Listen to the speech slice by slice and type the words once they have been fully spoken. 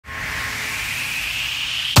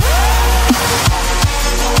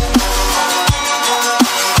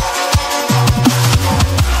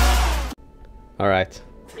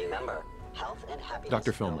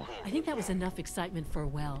Dr. Fillmore. I think that was enough excitement for,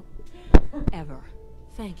 well, ever.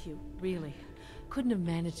 Thank you, really. Couldn't have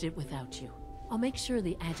managed it without you. I'll make sure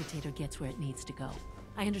the agitator gets where it needs to go.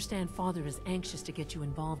 I understand Father is anxious to get you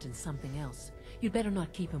involved in something else. You'd better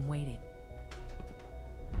not keep him waiting.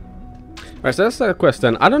 Alright, so that's the quest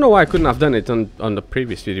then. I don't know why I couldn't have done it on the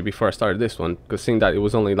previous video before I started this one, because seeing that it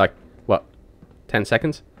was only like, what, 10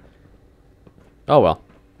 seconds? Oh well,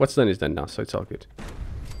 what's done is done now, so it's all good.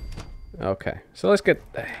 Okay, so let's get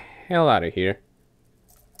the hell out of here.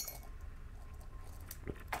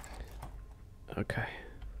 Okay.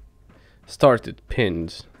 Started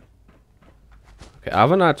pins. Okay, I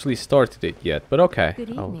haven't actually started it yet, but okay. Good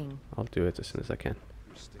evening. I'll do it as soon as I can.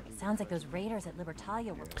 Sounds like those raiders at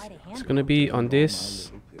Libertalia were quite a handful. It's gonna be on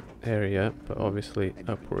this area, but obviously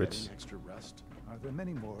upwards. Are there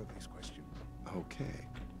many more of these questions? Okay.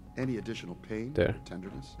 Any additional pain There. or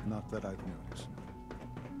tenderness? Not that I've noticed.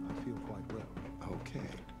 I feel quite well. Okay.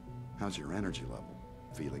 How's your energy level?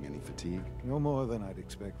 Feeling any fatigue? No more than I'd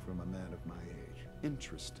expect from a man of my age.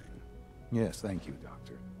 Interesting. Yes, thank you,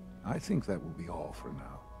 Doctor. I think that will be all for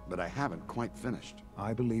now. But I haven't quite finished.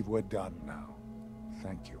 I believe we're done now.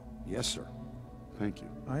 Thank you. Yes, sir. Thank you.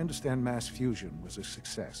 I understand mass fusion was a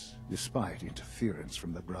success, despite interference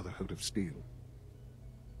from the Brotherhood of Steel.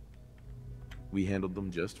 We handled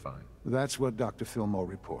them just fine. That's what Dr. Fillmore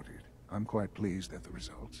reported. I'm quite pleased at the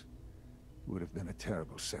results. Would have been a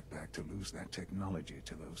terrible setback to lose that technology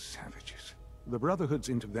to those savages. The Brotherhood's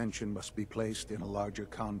intervention must be placed in a larger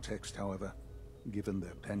context, however, given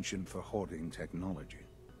their penchant for hoarding technology.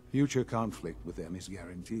 Future conflict with them is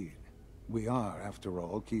guaranteed. We are, after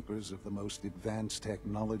all, keepers of the most advanced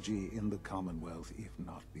technology in the Commonwealth, if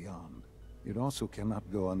not beyond. It also cannot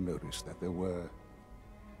go unnoticed that there were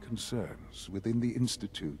concerns within the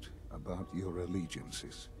Institute about your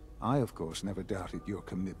allegiances. I, of course, never doubted your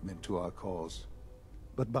commitment to our cause.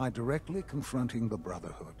 But by directly confronting the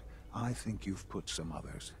Brotherhood, I think you've put some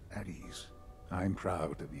others at ease. I'm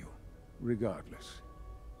proud of you, regardless.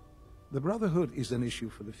 The Brotherhood is an issue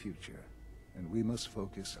for the future, and we must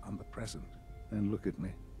focus on the present. And look at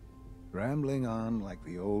me, rambling on like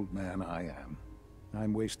the old man I am.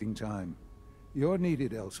 I'm wasting time. You're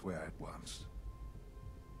needed elsewhere at once.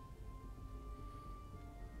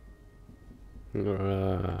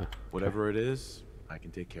 Whatever it is, I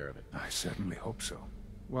can take care of it. I certainly hope so.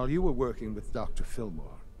 While you were working with Dr.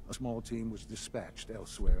 Fillmore, a small team was dispatched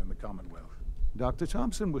elsewhere in the Commonwealth. Dr.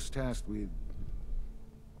 Thompson was tasked with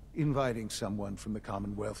inviting someone from the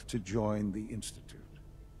Commonwealth to join the Institute.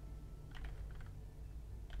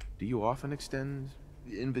 Do you often extend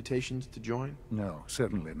invitations to join? No,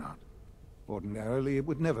 certainly not. Ordinarily, it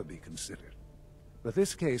would never be considered. But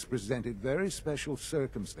this case presented very special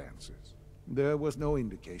circumstances. There was no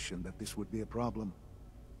indication that this would be a problem.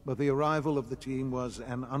 But the arrival of the team was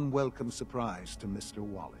an unwelcome surprise to Mr.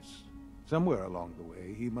 Wallace. Somewhere along the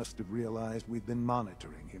way, he must have realized we'd been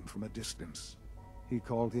monitoring him from a distance. He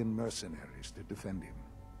called in mercenaries to defend him.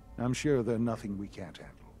 I'm sure they're nothing we can't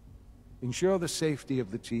handle. Ensure the safety of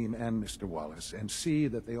the team and Mr. Wallace, and see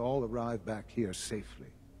that they all arrive back here safely.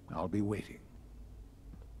 I'll be waiting.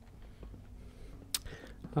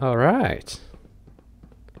 All right.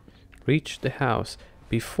 Reach the house.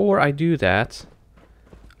 Before I do that,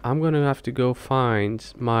 I'm gonna have to go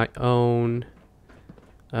find my own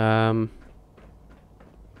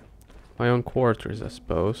quarters, I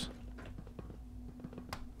suppose.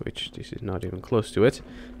 Which this is not even close to it.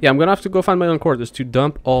 Yeah, I'm gonna have to go find my own quarters to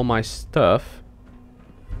dump all my stuff.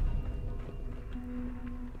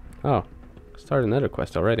 Oh, start another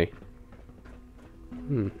quest already.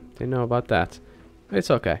 Didn't know about that. It's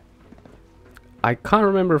okay. I can't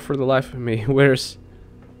remember for the life of me where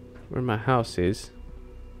my house is.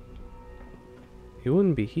 It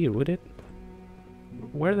wouldn't be here, would it?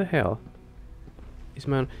 Where the hell is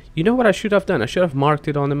my... You know what I should have done? I should have marked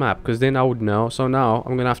it on the map, because then I would know. So now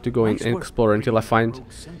I'm gonna have to go in and explore until I find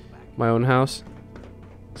my own house.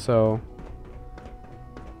 So...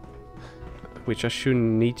 Which I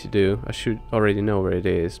shouldn't need to do. I should already know where it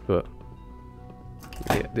is, but...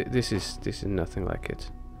 Yeah, this is nothing like it.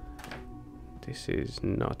 This is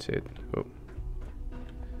not it. Oh.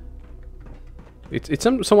 It's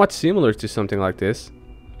somewhat similar to something like this,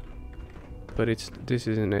 but this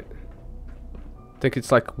isn't it. I think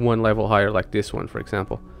it's like one level higher, like this one, for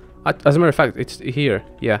example. As a matter of fact, it's here.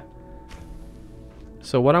 Yeah.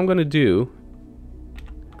 So what I'm gonna do?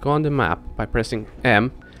 Go on the map by pressing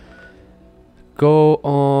M. Go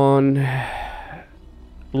on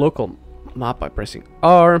local map by pressing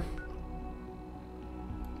R.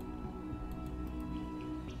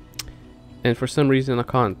 And for some reason I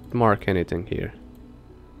can't mark anything here.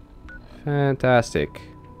 Fantastic.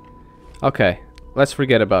 Okay, let's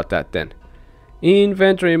forget about that then.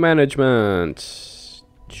 Inventory management.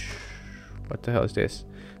 What the hell is this?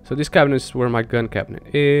 So this cabinet is where my gun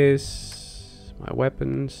cabinet is. My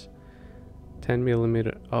weapons.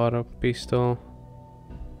 10mm auto pistol.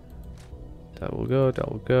 That will go,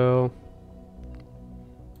 that will go.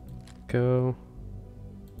 Go.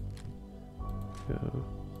 Go.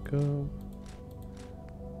 Go.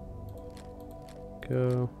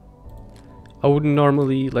 Go. I wouldn't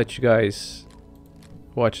normally let you guys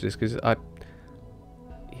watch this because I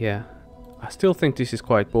still think this is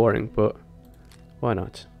quite boring, but why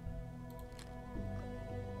not?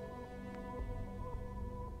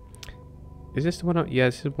 Is this the one? Yeah,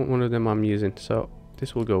 this is one of them I'm using, so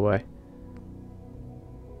this will go away.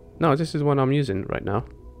 No, this is the one I'm using right now.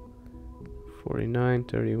 49,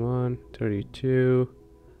 31, 32.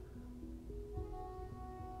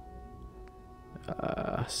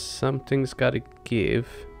 Something's gotta give.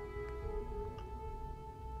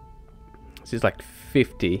 This is like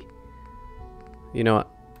 50. You know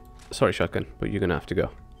what? Sorry, shotgun, but you're gonna have to go.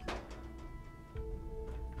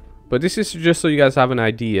 But this is just so you guys have an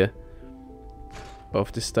idea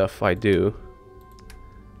of the stuff I do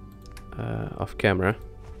off camera.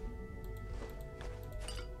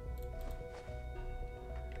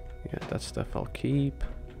 Yeah, that stuff I'll keep.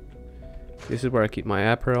 This is where I keep my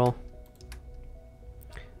apparel.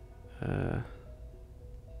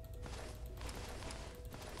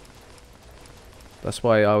 That's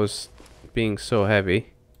why I was being so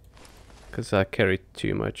heavy, because I carried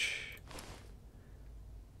too much.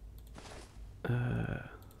 Okay,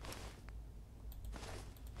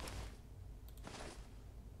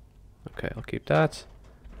 I'll keep that.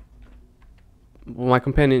 Well, my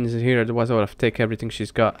companion is here, otherwise I would have taken everything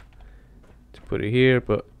she's got to put it here,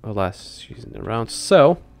 but alas, she isn't around.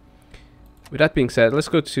 So, with that being said, let's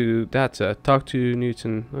go to data, talk to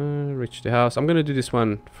Newton, reach the house. I'm gonna do this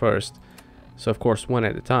one first. So of course one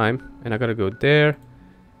at a time, and I gotta go there.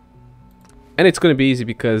 And it's gonna be easy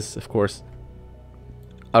because of course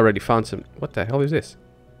I already found some. What the hell is this?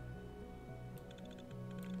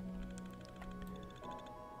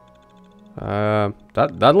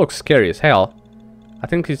 That looks scary as hell. I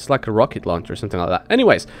think it's like a rocket launcher or something like that.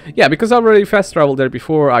 Anyways, yeah, because I've already fast traveled there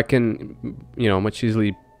before, I can, you know, much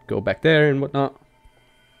easily go back there and whatnot.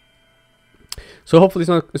 So hopefully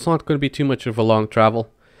it's not going to be too much of a long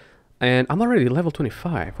travel. And I'm already level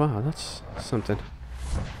 25. Wow, that's something.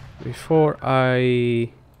 Before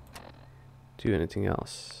I do anything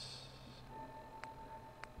else,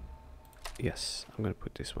 yes, I'm gonna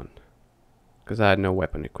put this one because I had no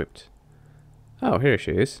weapon equipped. Oh, here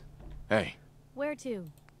she is. Hey. Where to?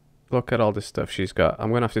 Look at all this stuff she's got.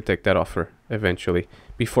 I'm gonna have to take that off her eventually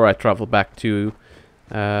before I travel back to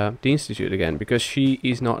the Institute again, because she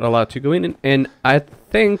is not allowed to go in, and I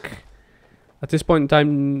think at this point in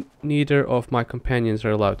time neither of my companions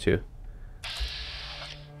are allowed to.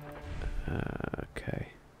 Okay,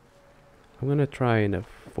 I'm gonna try and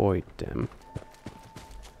avoid them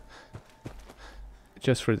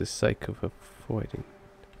just for the sake of avoiding.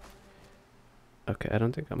 Okay, I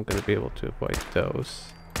don't think I'm gonna be able to avoid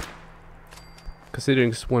those, considering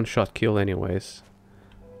it's one-shot kill anyways.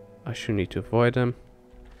 I should need to avoid them.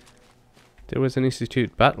 There was an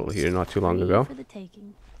Institute battle here not too long ago, For the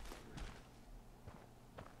taking.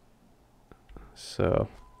 so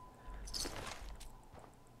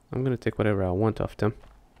I'm gonna take whatever I want off them.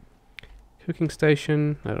 Cooking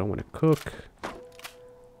station, I don't want to cook.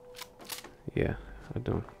 Yeah, I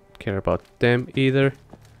don't care about them either.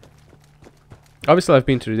 Obviously I've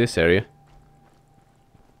been through this area.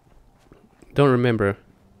 Don't remember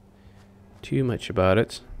too much about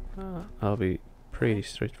it. I'll be pretty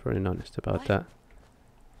straightforward and honest about that.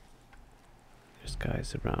 There's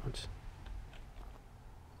guys around.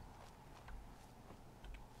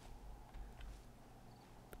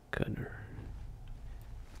 Gunner.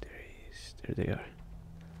 There he is. There they are.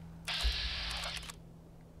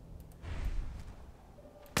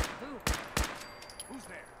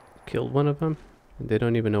 Killed one of them, and they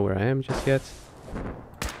don't even know where I am just yet.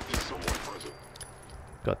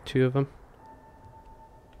 Got two of them.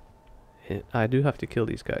 And I do have to kill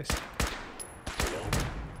these guys.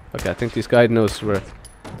 Okay, I think this guy knows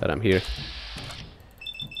that I'm here.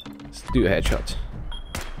 Let's do a headshot.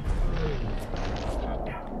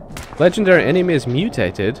 Legendary enemy is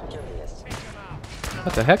mutated.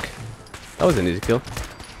 What the heck? That was an easy kill.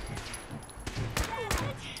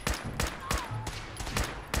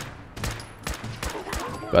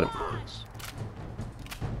 Got him.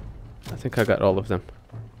 I think I got all of them.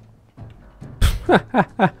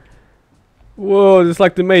 Whoa, it's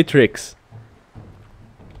like the Matrix.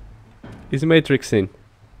 He's matrixing.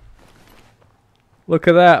 Look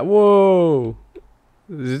at that! Whoa!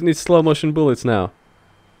 This needs slow motion bullets now.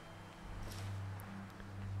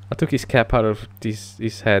 I took his cap out of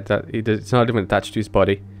his head. It's not even attached to his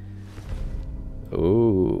body.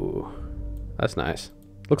 Ooh, that's nice.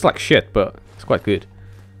 Looks like shit, but it's quite good.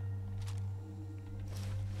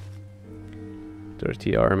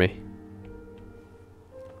 Dirty army.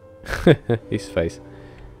 His face.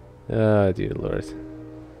 Oh dear lord.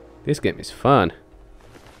 This game is fun.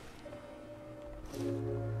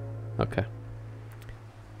 Okay.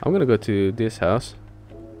 I'm gonna go to this house.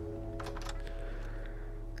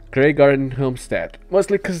 Grey Garden Homestead.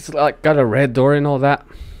 Mostly because it's like got a red door and all that.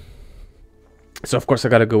 So of course I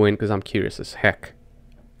gotta go in because I'm curious as heck.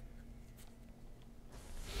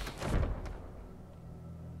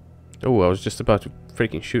 Oh, I was just about to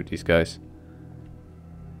freaking shoot these guys.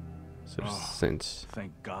 So since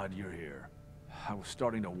Thank God you're here. I was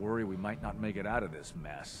starting to worry we might not make it out of this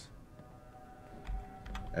mess.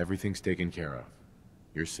 Everything's taken care of.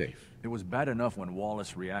 You're safe. It was bad enough when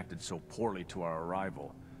Wallace reacted so poorly to our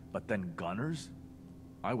arrival, but then Gunners?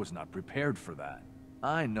 I was not prepared for that.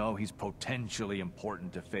 I know he's potentially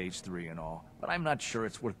important to Phase 3 and all, but I'm not sure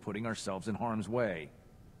it's worth putting ourselves in harm's way.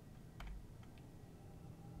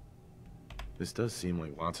 This does seem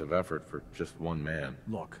like lots of effort for just one man.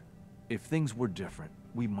 Look, if things were different,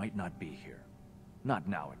 we might not be here. Not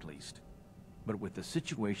now, at least. But with the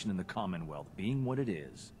situation in the Commonwealth being what it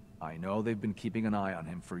is, I know they've been keeping an eye on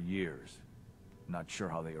him for years. Not sure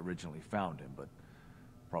how they originally found him, but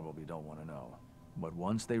probably don't want to know. But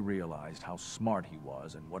once they realized how smart he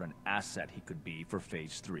was and what an asset he could be for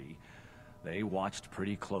Phase 3, they watched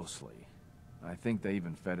pretty closely. I think they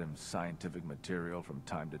even fed him scientific material from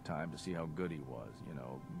time to time to see how good he was, you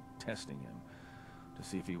know, testing him, to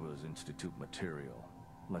see if he was Institute material.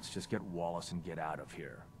 Let's just get Wallace and get out of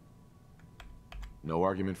here. No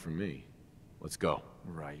argument from me. Let's go.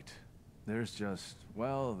 Right. There's just,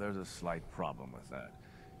 well, there's a slight problem with that.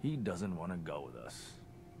 He doesn't want to go with us.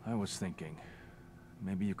 I was thinking,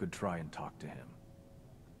 maybe you could try and talk to him.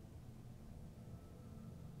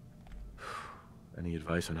 Any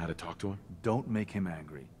advice on how to talk to him? Don't make him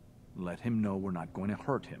angry. Let him know we're not going to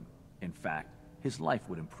hurt him. In fact, his life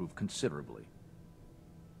would improve considerably.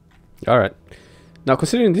 alright. Now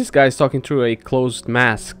considering this guy is talking through a closed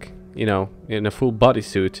mask, you know, in a full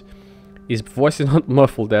bodysuit, his voice is not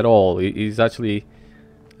muffled at all. He's actually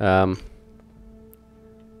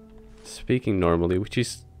speaking normally, which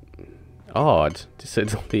is odd to say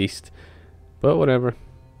the least. But whatever.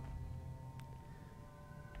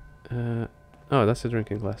 Oh, that's a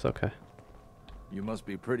drinking glass. Okay. You must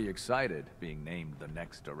be pretty excited being named the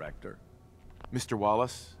next director. Mr.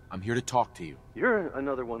 Wallace, I'm here to talk to you. You're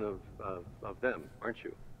another one of them, aren't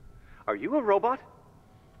you? Are you a robot?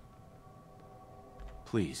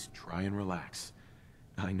 Please, try and relax.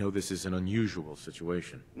 I know this is an unusual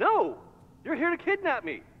situation. No! You're here to kidnap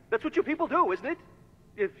me. That's what you people do, isn't it?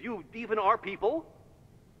 If you even are people.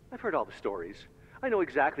 I've heard all the stories. I know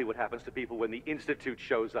exactly what happens to people when the Institute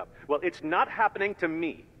shows up. Well, it's not happening to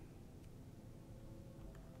me.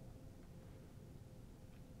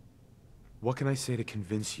 What can I say to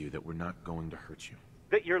convince you that we're not going to hurt you?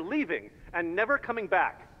 That you're leaving and never coming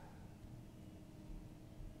back.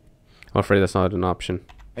 I'm afraid that's not an option.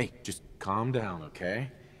 Hey, just calm down,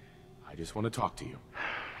 okay? I just want to talk to you.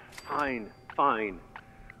 Fine, fine.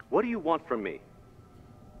 What do you want from me?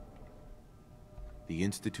 The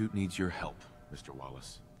Institute needs your help, Mr.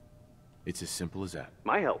 Wallace. It's as simple as that.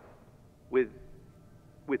 My help? With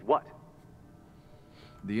what?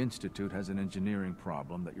 The Institute has an engineering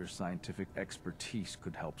problem that your scientific expertise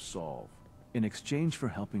could help solve. In exchange for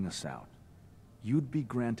helping us out, you'd be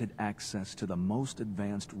granted access to the most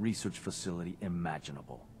advanced research facility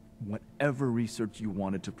imaginable. Whatever research you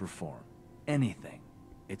wanted to perform, anything,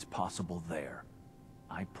 it's possible there.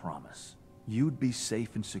 I promise. You'd be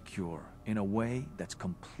safe and secure in a way that's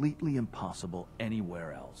completely impossible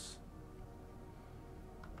anywhere else.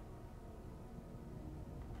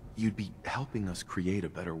 You'd be helping us create a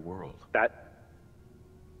better world.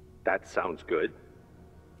 That sounds good.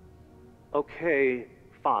 Okay,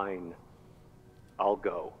 fine. I'll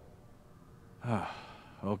go.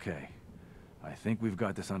 Okay. I think we've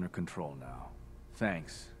got this under control now.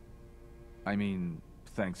 Thanks. I mean,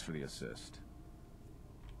 thanks for the assist.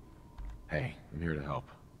 Hey, I'm here to help.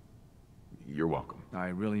 You're welcome. I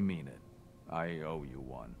really mean it. I owe you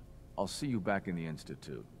one. I'll see you back in the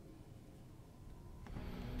Institute.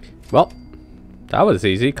 Well, that was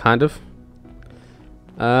easy, kind of.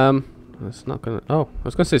 It's not gonna. Oh, I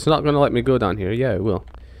was gonna say it's not gonna let me go down here. Yeah, it will.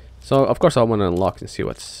 So of course I want to unlock and see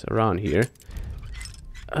what's around here.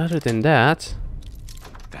 other than that...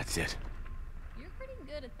 That's it. You're pretty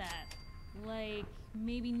good at that. Like,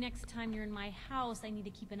 maybe next time you're in my house, I need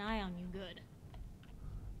to keep an eye on you good.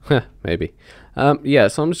 Maybe. Yeah,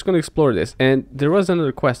 so I'm just going to explore this. And there was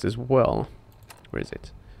another quest as well. Where is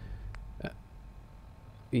it?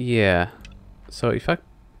 Yeah. So if I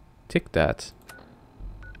tick that,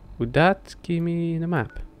 would that give me the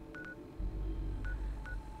map?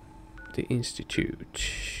 The Institute.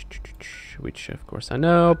 Which of course I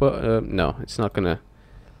know, but no, it's not gonna...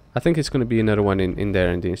 I think it's gonna be another one in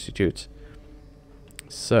there in the Institute.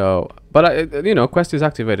 So, but you know, quest is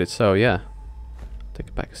activated, so yeah. Take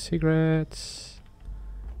a pack of cigarettes.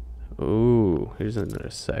 Ooh, here's another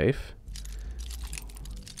safe.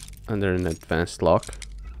 Under an advanced lock.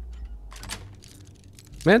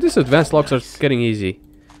 Man, these advanced locks are getting easy.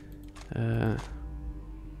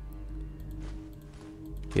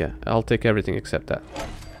 Yeah, I'll take everything except that.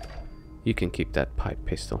 You can keep that pipe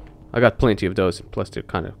pistol. I got plenty of those, plus they're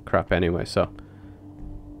kind of crap anyway, so.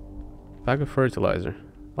 Bag of fertilizer.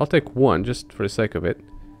 I'll take one, just for the sake of it.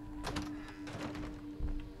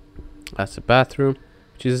 That's the bathroom,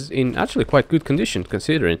 which is in actually quite good condition,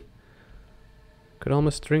 considering. Could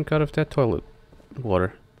almost drink out of that toilet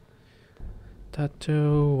water.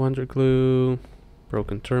 Tattoo, wonder glue,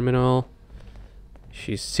 broken terminal.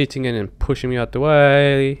 She's sitting in and pushing me out the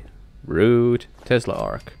way. Rude. Tesla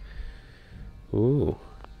arc. Ooh.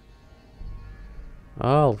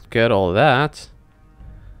 I'll get all that.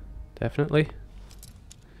 Definitely.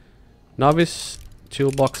 Novice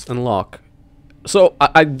toolbox unlock. So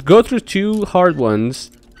I go through 2 hard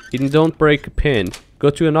ones and don't break a pin. Go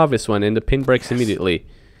to a novice one and the pin breaks immediately.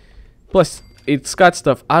 Plus, it's got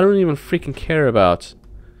stuff I don't even freaking care about.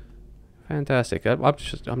 Fantastic. I'm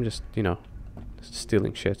just, you know,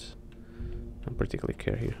 stealing shit. I don't particularly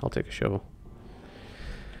care here. I'll take a shovel.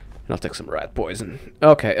 And I'll take some rat poison.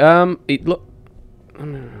 Okay,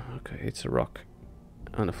 okay, it's a rock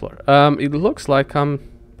on the floor. It looks like I'm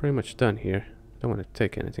pretty much done here. Don't want to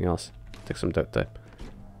take anything else. Take some duct tape.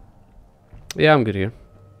 Yeah, I'm good here.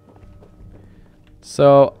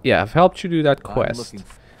 So, yeah, I've helped you do that quest.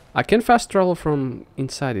 I can fast travel from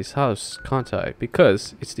inside his house, can't I?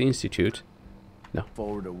 Because it's the Institute. No.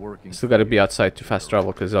 Still gotta be outside to fast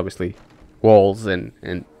travel, because obviously walls and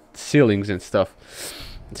ceilings and stuff.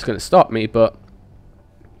 It's gonna stop me, but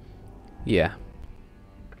yeah.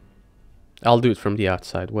 I'll do it from the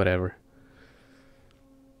outside, whatever.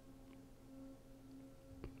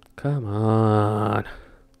 Come on.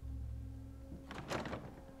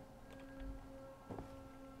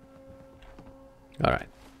 Alright.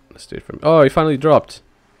 Let's do it from... Oh, he finally dropped.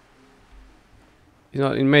 He's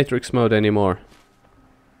not in Matrix mode anymore.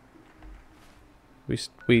 We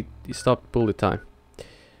stopped bullet time.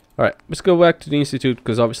 Alright, let's go back to the Institute,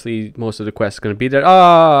 because obviously most of the quests are going to be there.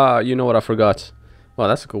 Ah, you know what I forgot. Well,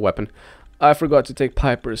 that's a cool weapon. I forgot to take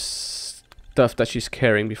Piper's stuff that she's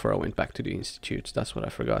carrying before I went back to the Institute. That's what I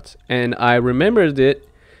forgot. And I remembered it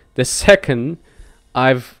the second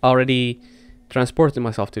I've already transported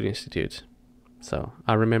myself to the Institute. So,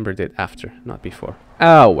 I remembered it after, not before.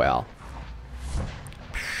 Oh, well.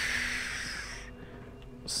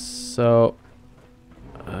 So,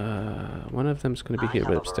 one of them's going to be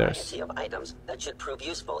here upstairs. Of items that should prove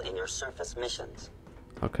useful in your surface missions.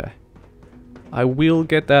 Okay. I will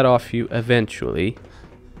get that off you eventually,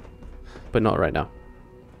 but not right now.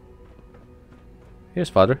 Here's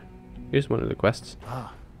Father. Here's one of the quests.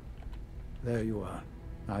 Ah, there you are.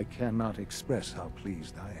 I cannot express how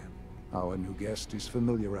pleased I am. Our new guest is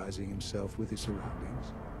familiarizing himself with his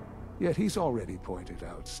surroundings. Yet he's already pointed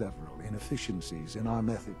out several inefficiencies in our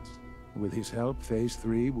methods. With his help, Phase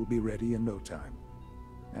 3 will be ready in no time.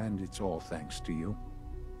 And it's all thanks to you.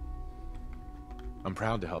 I'm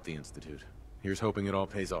proud to help the Institute. Here's hoping it all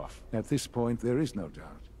pays off. At this point, there is no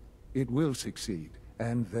doubt. It will succeed,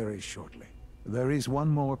 and very shortly. There is one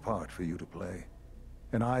more part for you to play,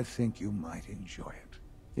 and I think you might enjoy it.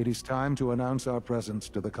 It is time to announce our presence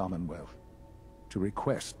to the Commonwealth, to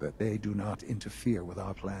request that they do not interfere with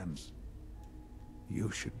our plans.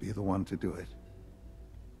 You should be the one to do it.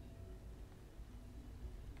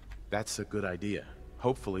 That's a good idea.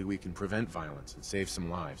 Hopefully we can prevent violence and save some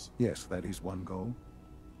lives. Yes, that is one goal.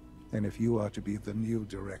 And if you are to be the new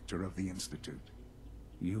director of the Institute,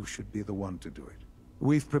 you should be the one to do it.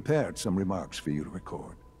 We've prepared some remarks for you to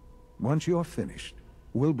record. Once you're finished,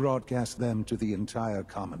 we'll broadcast them to the entire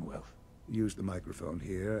Commonwealth. Use the microphone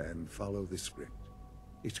here and follow the script.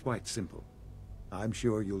 It's quite simple. I'm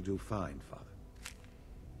sure you'll do fine, Father.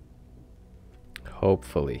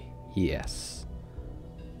 Hopefully, yes.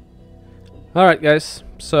 Alright guys,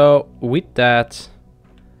 so with that,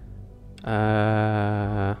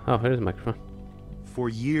 Oh, here's the microphone. For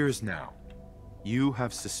years now, you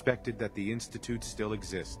have suspected that the Institute still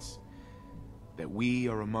exists. That we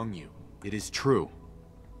are among you. It is true.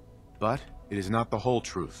 But it is not the whole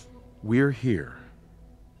truth. We're here.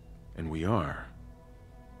 And we are.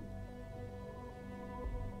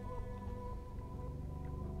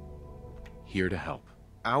 Here to help.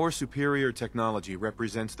 Our superior technology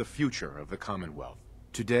represents the future of the Commonwealth.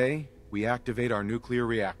 Today, we activate our nuclear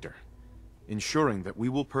reactor, ensuring that we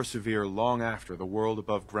will persevere long after the world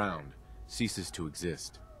above ground ceases to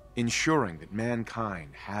exist. Ensuring that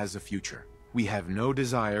mankind has a future. We have no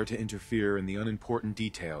desire to interfere in the unimportant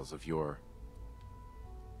details of your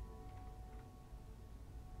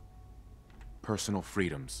personal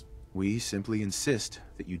freedoms. We simply insist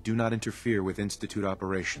that you do not interfere with Institute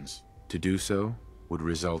operations. To do so would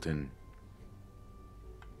result in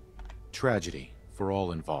tragedy for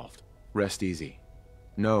all involved. Rest easy.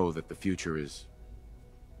 Know that the future is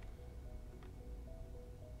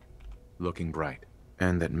looking bright,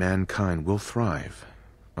 and that mankind will thrive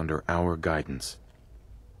under our guidance.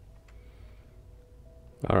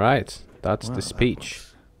 Alright, that's Well, the speech.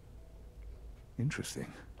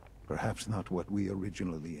 Interesting. Perhaps not what we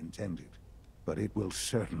originally intended, but it will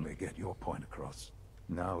certainly get your point across.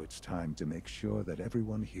 Now it's time to make sure that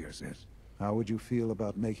everyone hears it. How would you feel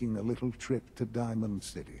about making a little trip to Diamond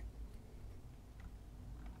City?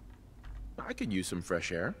 I could use some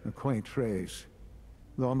fresh air. A quaint phrase,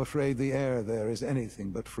 though I'm afraid the air there is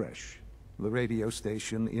anything but fresh. The radio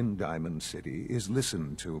station in Diamond City is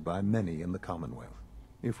listened to by many in the Commonwealth.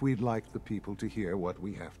 If we'd like the people to hear what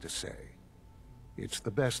we have to say, it's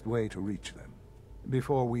the best way to reach them.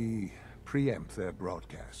 Before we preempt their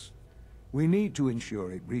broadcasts, we need to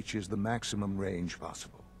ensure it reaches the maximum range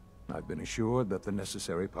possible. I've been assured that the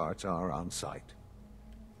necessary parts are on site.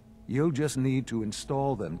 You'll just need to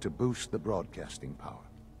install them to boost the broadcasting power.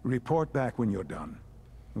 Report back when you're done.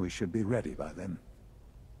 We should be ready by then.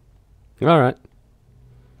 Alright.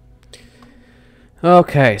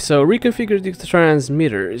 Okay, so reconfigure the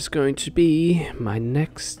transmitter is going to be my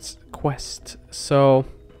next quest. So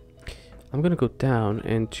I'm gonna go down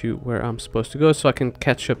into where I'm supposed to go so I can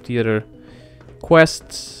catch up the other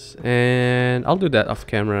quests, and I'll do that off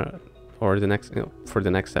camera or the next, for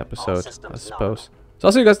the next episode, I suppose. So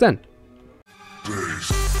I'll see you guys then.